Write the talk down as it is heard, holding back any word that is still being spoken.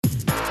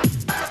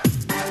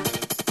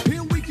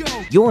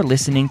You're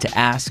listening to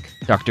Ask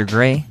Dr.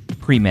 Gray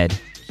Pre-Med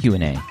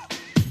Q&A.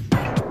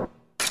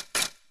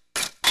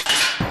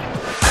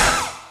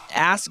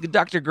 Ask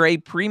Dr. Gray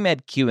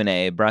Pre-Med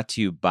Q&A brought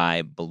to you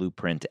by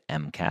Blueprint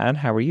MCAT.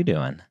 How are you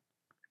doing?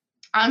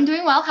 I'm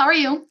doing well. How are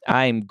you?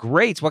 I'm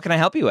great. What can I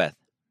help you with?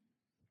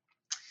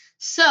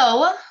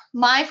 So,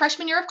 my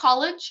freshman year of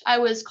college, I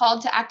was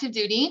called to active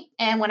duty.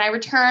 And when I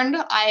returned,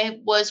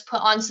 I was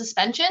put on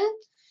suspension.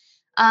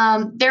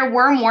 There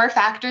were more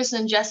factors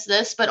than just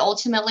this, but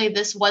ultimately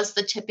this was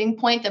the tipping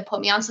point that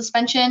put me on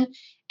suspension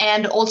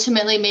and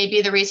ultimately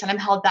maybe the reason I'm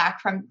held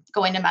back from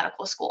going to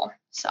medical school.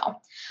 So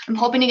I'm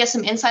hoping to get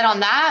some insight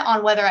on that,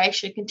 on whether I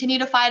should continue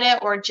to fight it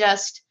or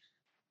just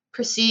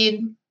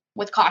proceed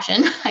with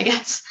caution, I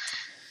guess.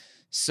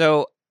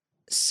 So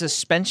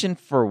suspension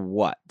for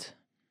what?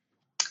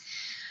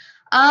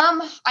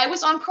 I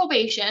was on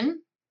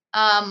probation.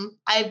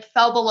 I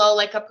fell below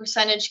like a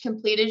percentage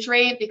completed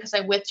rate because I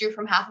withdrew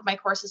from half of my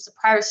courses the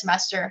prior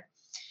semester.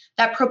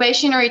 That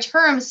probationary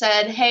term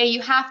said, hey,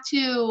 you have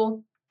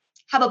to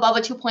have above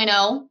a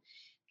 2.0.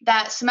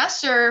 That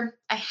semester,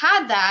 I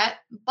had that,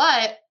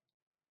 but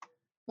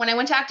when I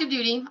went to active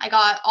duty, I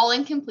got all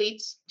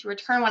incompletes to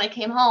return when I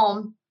came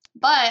home.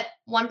 But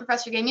one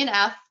professor gave me an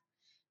F.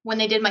 When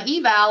they did my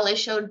eval, it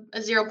showed a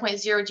 0.0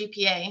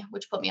 GPA,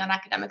 which put me on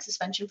academic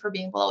suspension for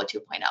being below a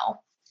 2.0.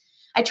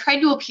 I tried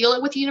to appeal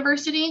it with the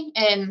university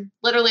in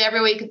literally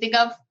every way you could think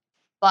of,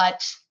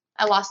 but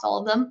I lost all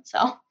of them.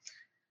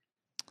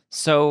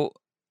 So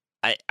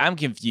I'm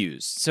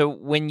confused. So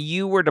when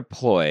you were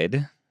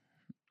deployed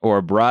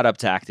or brought up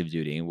to active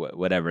duty,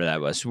 whatever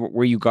that was,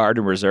 were you guard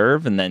and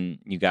reserve and then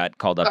you got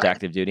called up to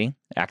active duty,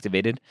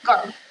 activated?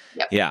 Guard.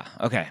 Yep. Yeah.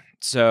 Okay.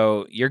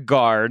 So you're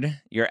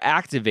guard, you're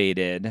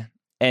activated,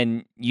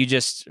 and you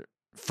just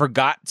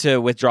forgot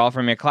to withdraw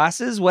from your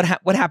classes? What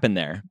happened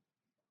there?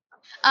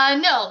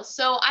 No.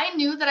 So I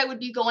knew that I would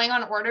be going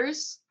on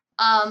orders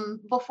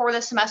before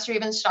the semester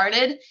even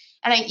started.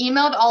 And I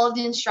emailed all of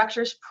the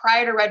instructors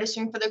prior to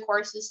registering for the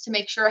courses to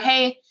make sure,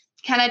 hey,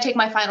 can I take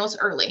my finals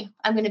early?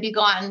 I'm going to be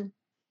gone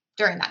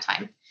during that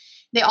time.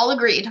 They all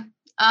agreed.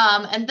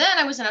 And then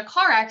I was in a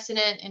car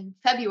accident in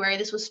February.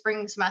 This was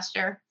spring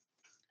semester.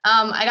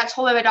 I got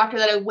told by my doctor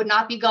that I would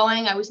not be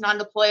going. I was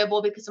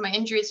non-deployable because of my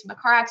injuries from the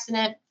car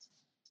accident.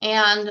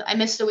 And I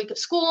missed a week of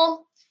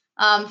school.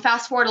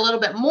 Fast forward a little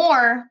bit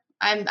more.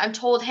 I'm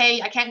told, hey,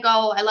 I can't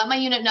go. I let my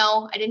unit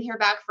know. I didn't hear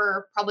back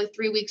for probably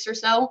 3 weeks or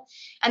so.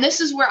 And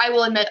this is where I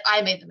will admit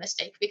I made the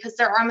mistake because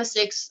there are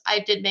mistakes I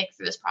did make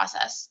through this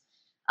process.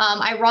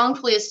 I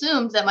wrongfully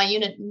assumed that my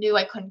unit knew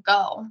I couldn't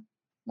go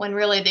when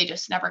really they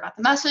just never got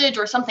the message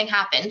or something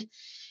happened.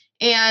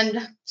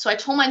 And so I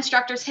told my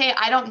instructors, hey,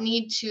 I don't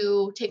need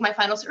to take my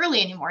finals early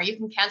anymore. You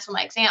can cancel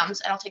my exams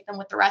and I'll take them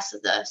with the rest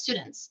of the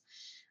students.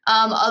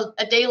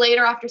 A day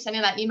later, after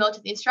sending that email to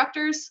the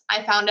instructors,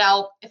 I found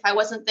out if I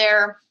wasn't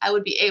there, I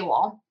would be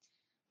AWOL.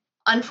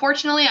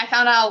 Unfortunately, I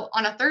found out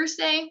on a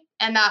Thursday,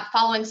 and that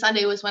following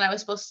Sunday was when I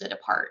was supposed to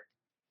depart.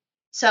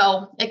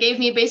 So it gave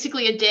me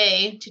basically a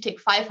day to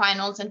take 5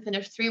 finals and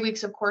finish 3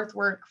 weeks of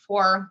coursework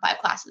for 5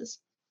 classes.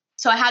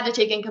 So I had to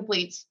take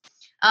incompletes.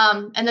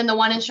 And then the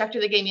one instructor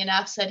that gave me an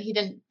F said he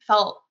didn't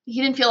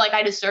feel like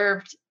I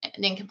deserved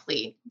an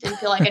incomplete. Didn't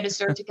feel like I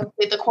deserved to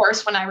complete the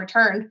course when I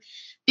returned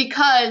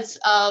because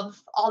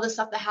of all the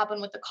stuff that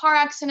happened with the car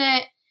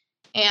accident.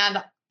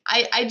 And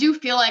I do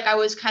feel like I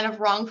was kind of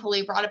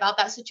wrongfully brought about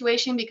that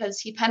situation because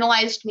he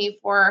penalized me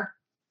for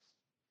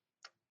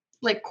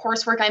like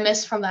coursework I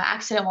missed from the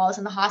accident while I was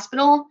in the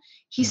hospital.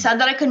 He said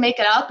that I could make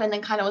it up and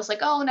then kind of was like,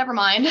 oh, never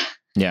mind.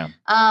 Yeah.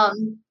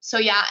 So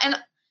yeah. And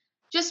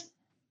just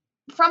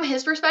from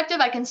his perspective,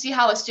 I can see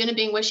how a student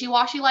being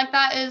wishy-washy like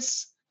that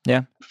is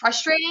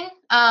frustrating.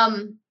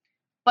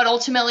 But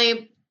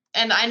ultimately,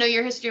 and I know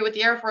your history with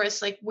the Air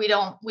Force, like we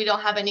don't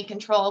have any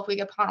control if we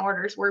get put on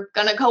orders. We're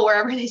going to go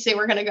wherever they say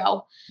we're going to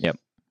go. Yep.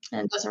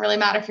 And it doesn't really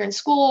matter if you're in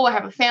school or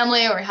have a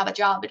family or have a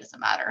job. It doesn't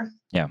matter.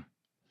 Yeah.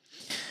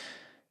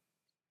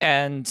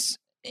 And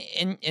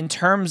in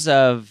terms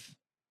of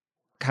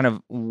kind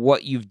of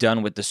what you've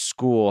done with the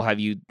school, have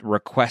you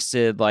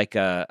requested like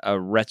a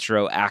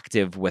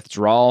retroactive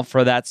withdrawal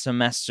for that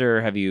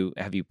semester? Have you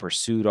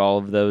pursued all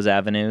of those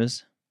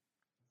avenues?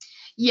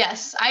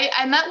 Yes,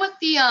 I met with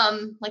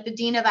the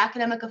dean of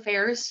academic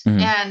affairs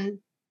and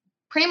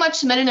pretty much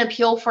submitted an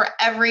appeal for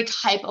every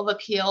type of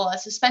appeal, a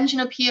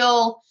suspension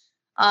appeal,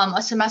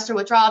 a semester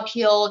withdrawal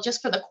appeal,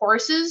 just for the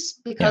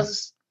courses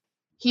because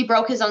he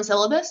broke his own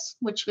syllabus,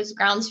 which was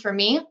grounds for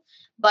me.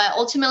 But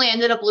ultimately, I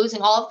ended up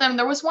losing all of them.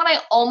 There was one I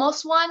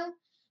almost won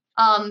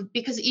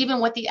because even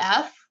with the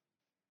F,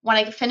 when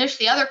I finished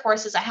the other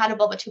courses, I had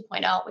above a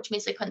 2.0, which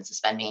means they couldn't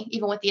suspend me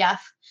even with the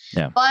F.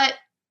 Yeah. But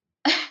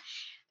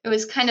it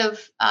was kind of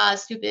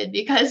stupid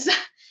because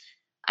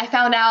I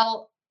found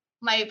out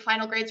my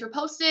final grades were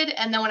posted.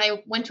 And then when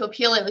I went to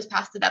appeal, it was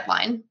past the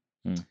deadline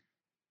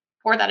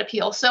for that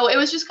appeal. So it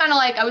was just kind of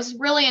like I was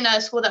really in a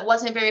school that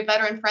wasn't very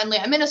veteran friendly.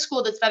 I'm in a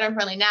school that's veteran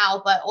friendly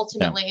now, but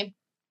ultimately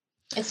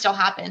it still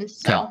happened.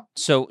 Okay.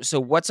 So So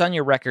what's on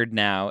your record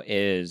now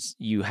is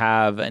you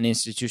have an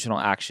institutional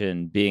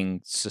action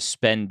being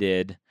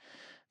suspended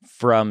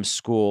from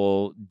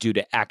school due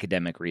to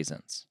academic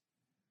reasons.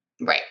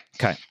 right.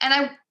 Okay. And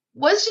I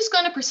was just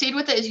going to proceed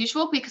with it as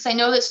usual because I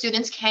know that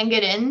students can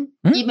get in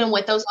even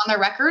with those on their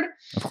record.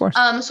 Of course.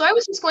 So I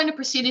was just going to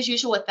proceed as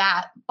usual with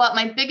that. But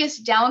my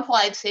biggest downfall,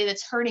 I'd say,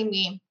 that's hurting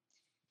me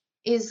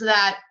is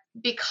that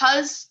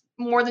because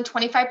more than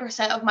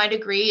 25% of my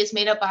degree is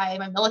made up by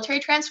my military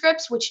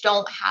transcripts, which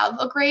don't have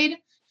a grade,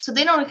 so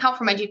they don't account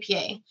for my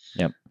GPA.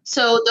 Yep.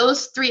 So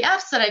those 3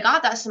 Fs that I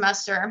got that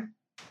semester,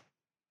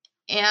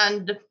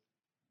 and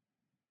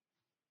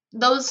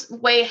those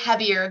weigh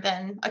heavier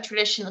than a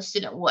traditional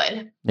student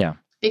would. Yeah.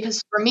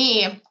 Because for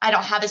me, I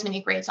don't have as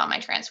many grades on my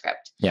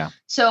transcript. Yeah.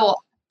 So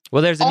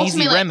well, there's an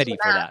easy remedy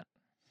for that.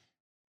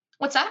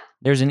 What's that?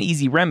 There's an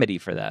easy remedy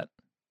for that.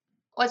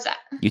 What's that?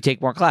 You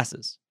take more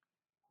classes.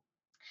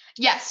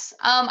 Yes.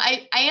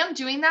 I am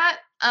doing that.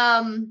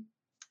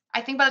 I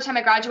think by the time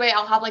I graduate,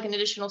 I'll have like an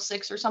additional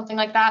 6 or something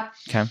like that.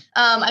 Okay.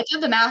 I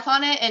did the math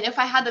on it, and if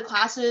I had the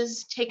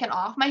classes taken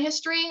off my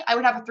history, I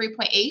would have a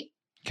 3.8.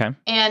 Okay.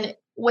 And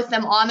with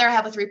them on there, I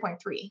have a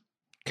 3.3.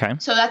 Okay.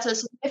 So that's a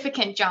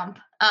significant jump.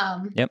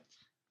 Yep.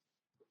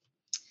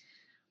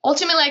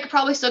 Ultimately, I could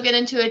probably still get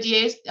into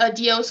a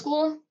DO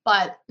school,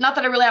 but not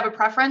that I really have a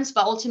preference,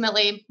 but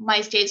ultimately my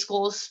state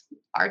schools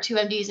are 2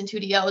 MDs and 2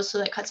 DOs. So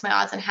that cuts my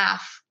odds in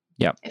half.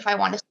 Yeah. If I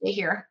want to stay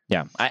here.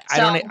 Yeah. I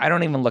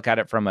don't even look at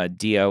it from a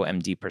DO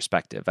MD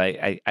perspective.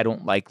 I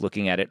don't like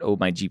looking at it. Oh,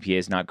 my GPA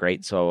is not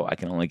great, so I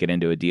can only get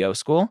into a DO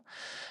school.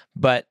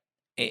 But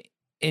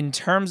in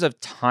terms of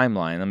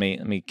timeline, let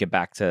me get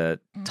back to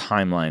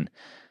timeline.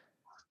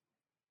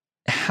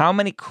 How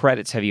many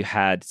credits have you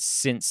had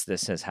since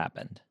this has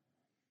happened?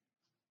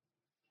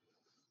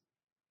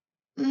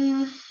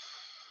 I'd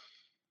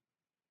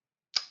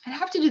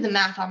have to do the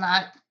math on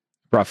that.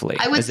 Roughly.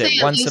 I would Is say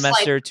it one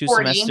semester, like 2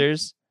 40.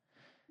 semesters?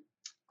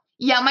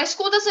 Yeah, my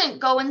school doesn't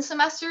go in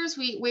semesters.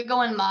 We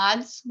go in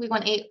mods. We go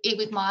in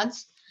 8-week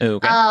mods.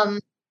 Okay.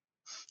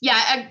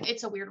 Yeah,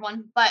 it's a weird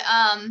one, but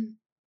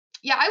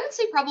yeah, I would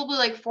say probably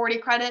like 40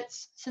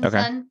 credits since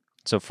then.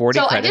 So 40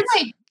 credits.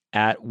 I did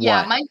at what?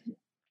 Yeah,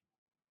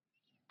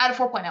 at a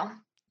 4.0.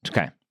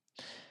 Okay.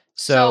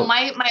 So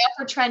my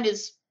upward trend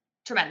is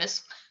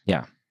tremendous.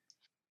 Yeah.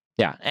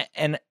 Yeah.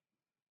 And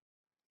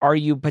are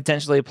you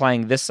potentially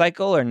applying this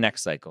cycle or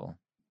next cycle?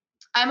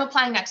 I'm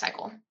applying next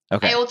cycle.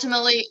 Okay.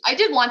 I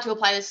did want to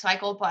apply this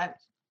cycle, but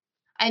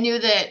I knew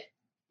that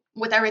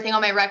with everything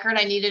on my record,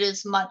 I needed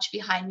as much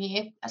behind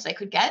me as I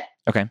could get.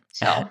 Okay.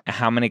 So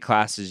how many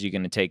classes are you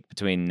going to take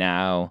between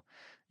now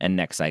and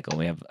next cycle?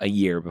 We have a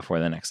year before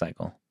the next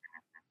cycle.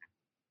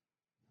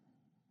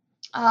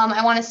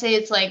 I want to say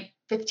it's like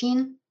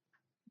 15.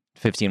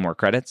 15 more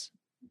credits?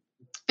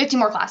 15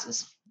 more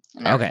classes.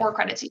 And there are 4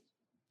 credits each.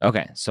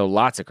 Okay. So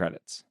lots of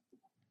credits.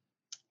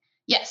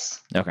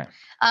 Yes. Okay.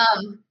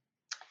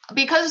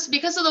 Because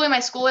of the way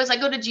my school is, I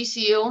go to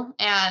GCU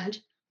and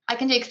I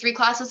can take 3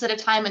 classes at a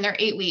time and they're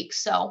 8 weeks.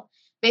 So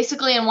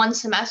basically in one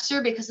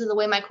semester, because of the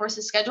way my course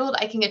is scheduled,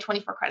 I can get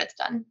 24 credits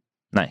done.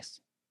 Nice.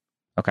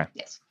 Okay.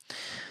 Yes.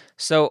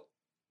 So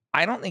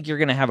I don't think you're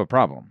going to have a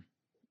problem.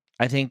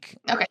 I think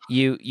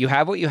you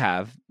have what you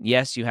have.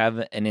 Yes, you have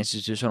an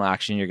institutional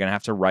action. You're going to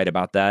have to write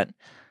about that.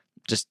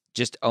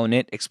 Just own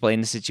it,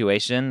 explain the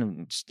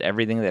situation, just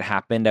everything that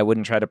happened. I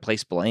wouldn't try to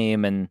place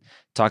blame and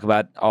talk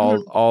about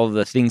all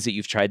the things that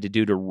you've tried to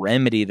do to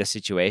remedy the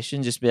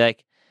situation. Just be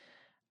like,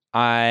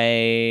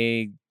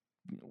 I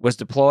was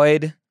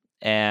deployed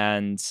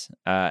and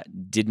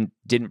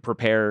didn't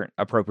prepare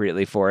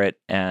appropriately for it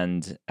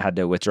and had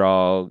to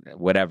withdraw,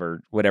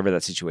 whatever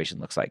that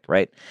situation looks like,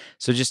 right?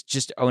 So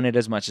just own it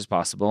as much as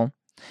possible,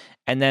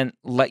 and then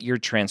let your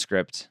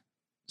transcript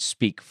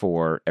speak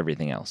for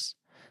everything else.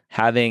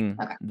 Having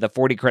the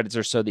 40 credits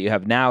or so that you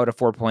have now at a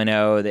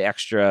 4.0, the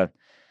extra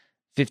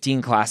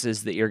 15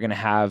 classes that you're going to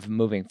have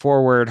moving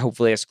forward,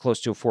 hopefully as close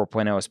to a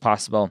 4.0 as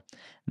possible,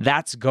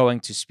 that's going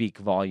to speak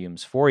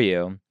volumes for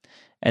you.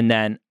 And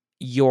then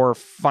your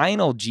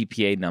final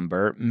GPA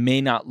number may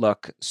not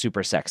look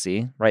super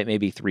sexy, right?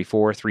 Maybe 3.4,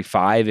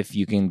 3.5, if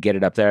you can get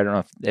it up there. I don't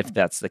know if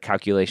that's the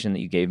calculation that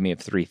you gave me of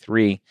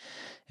 3.3,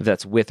 if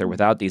that's with or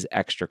without these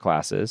extra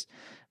classes,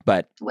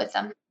 but with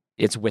them.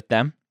 It's with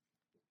them.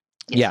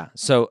 Yes. Yeah.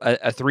 So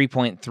a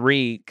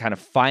 3.3 kind of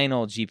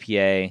final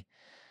GPA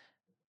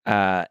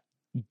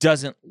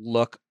doesn't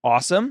look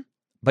awesome,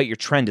 but your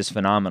trend is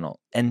phenomenal.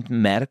 And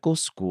medical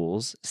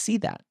schools see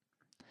that.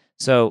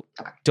 So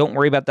don't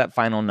worry about that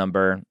final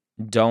number.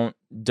 Don't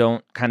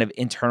kind of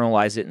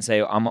internalize it and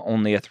say, I'm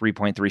only a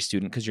 3.3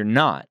 student, because you're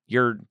not.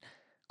 You're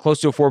close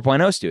to a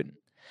 4.0 student.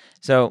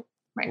 So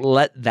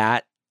let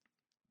that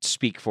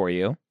speak for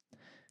you.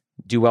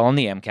 Do well on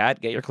the MCAT,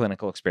 get your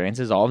clinical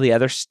experiences, all the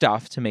other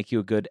stuff to make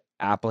you a good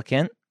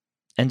applicant,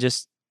 and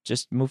just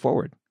move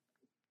forward.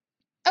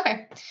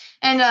 Okay.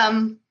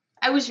 And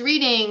I was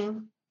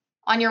reading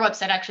on your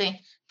website,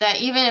 actually, that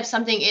even if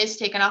something is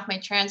taken off my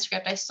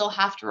transcript, I still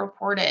have to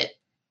report it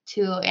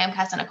to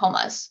AMCAS and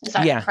ACOMAS. Is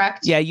that Yeah.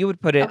 correct? Yeah, you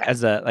would put it Okay.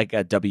 as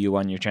a W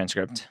on your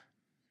transcript.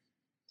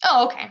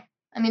 Oh, okay.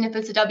 I mean, if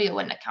it's a W, it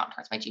wouldn't count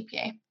towards my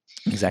GPA.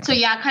 Exactly. So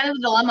yeah, kind of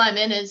the dilemma I'm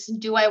in is,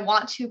 do I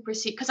want to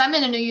proceed? Because I'm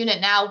in a new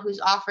unit now who's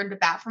offered to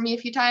bat for me a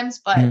few times,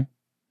 but Mhm.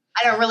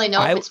 I don't really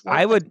know if it's worth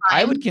I would the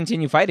time.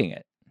 continue fighting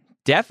it.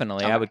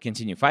 Definitely, I Okay. would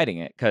continue fighting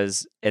it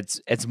because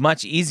it's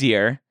much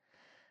easier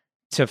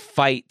to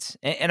fight,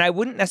 and I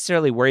wouldn't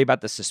necessarily worry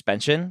about the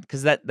suspension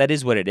because that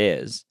is what it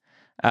is.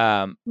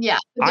 Yeah,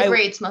 the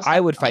grades most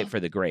I would definitely. fight for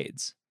the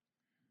grades.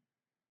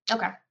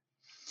 Okay.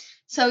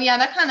 So yeah,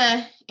 that kind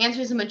of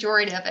answers the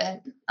majority of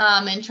it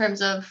in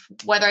terms of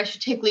whether I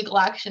should take legal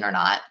action or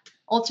not.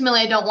 Ultimately,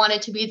 I don't want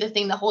it to be the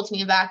thing that holds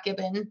me back,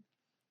 given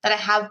that I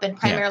have been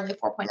primarily a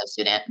 4.0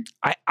 student.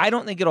 I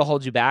don't think it'll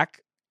hold you back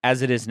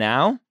as it is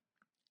now,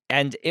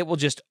 and it will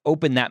just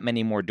open that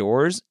many more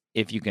doors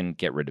if you can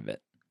get rid of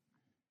it.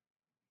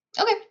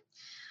 Okay.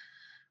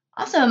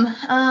 Awesome.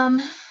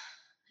 I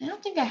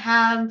don't think I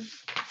have.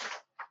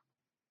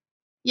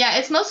 Yeah,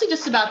 it's mostly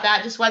just about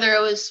that, just whether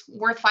it was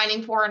worth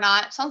fighting for or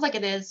not. Sounds like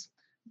it is,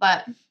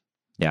 but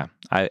Yeah,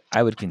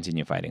 I would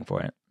continue fighting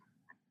for it.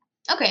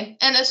 okay.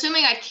 And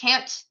assuming I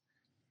can't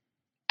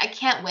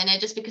win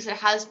it just because it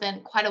has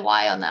been quite a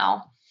while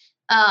now.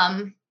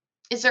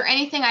 Is there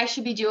anything I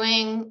should be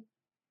doing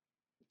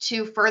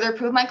to further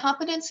prove my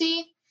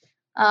competency?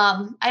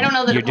 I don't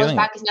know that a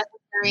post-bac is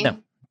necessary.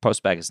 No,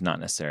 post-bac is not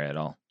necessary at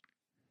all.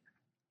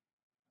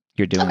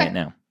 You're doing it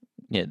now.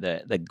 Yeah,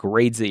 the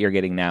grades that you're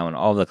getting now and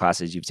all the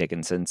classes you've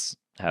taken since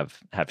have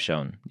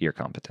shown you're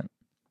competent.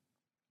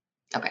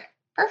 Okay,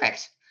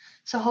 perfect.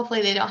 So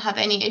hopefully they don't have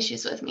any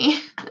issues with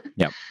me.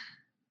 Yep.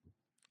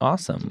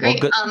 Awesome.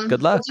 Great. Well,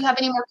 good luck. Do you have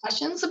any more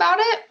questions about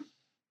it?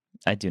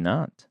 I do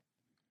not.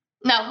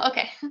 No.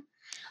 Okay.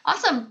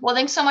 Awesome. Well,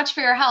 thanks so much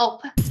for your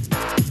help.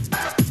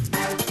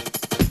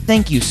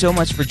 Thank you so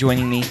much for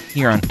joining me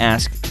here on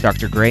Ask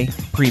Dr. Gray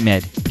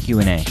Pre-Med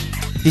Q&A.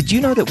 Did you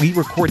know that we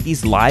record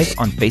these live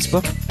on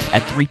Facebook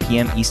at 3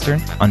 p.m. Eastern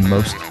on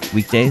most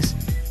weekdays?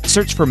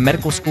 Search for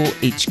Medical School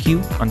HQ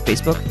on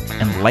Facebook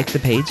and like the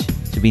page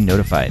to be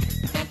notified.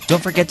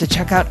 Don't forget to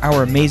check out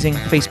our amazing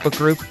Facebook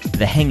group,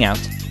 The Hangout,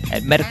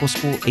 at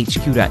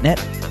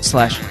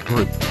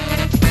medicalschoolhq.net/group.